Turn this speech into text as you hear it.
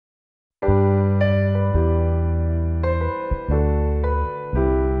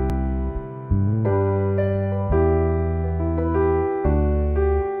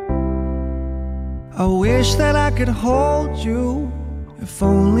wish that I could hold you, if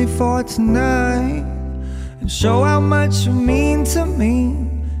only for tonight, and show how much you mean to me.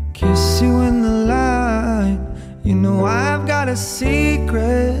 Kiss you in the light. You know I've got a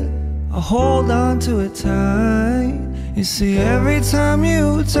secret, I'll hold on to it tight. You see, every time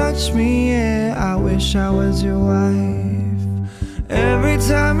you touch me, yeah, I wish I was your wife. Every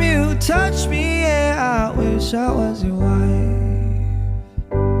time you touch me, yeah, I wish I was your wife.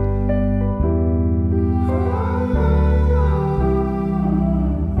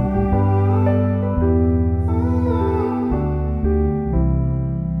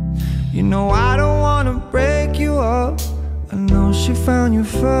 You know I don't wanna break you up, I know she found you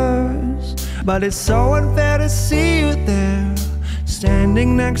first, but it's so unfair to see you there,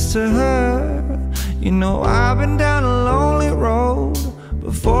 standing next to her. You know I've been down a lonely road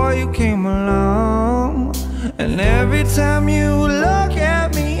before you came along, and every time you look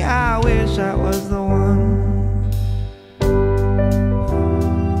at me, I wish I was the one.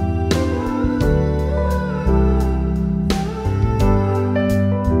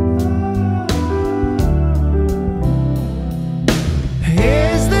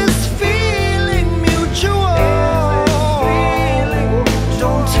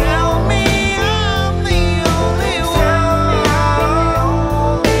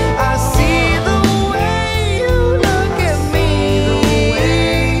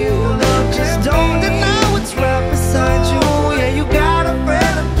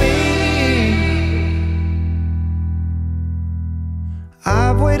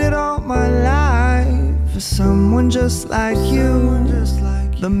 Someone just like you,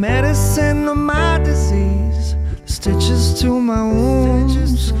 the medicine of my disease, the stitches to my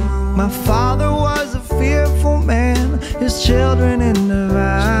wounds. My father was a fearful man, his children in the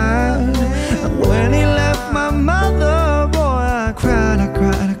vine. And when he left my mother, boy, I cried, I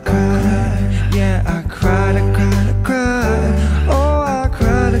cried, I cried. Yeah, I cried, I cried, I cried. Oh, I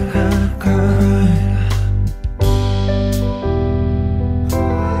cried, I cried, I cried.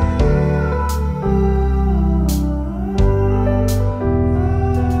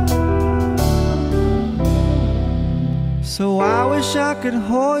 So I wish I could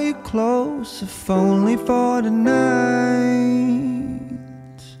hold you close, if only for tonight.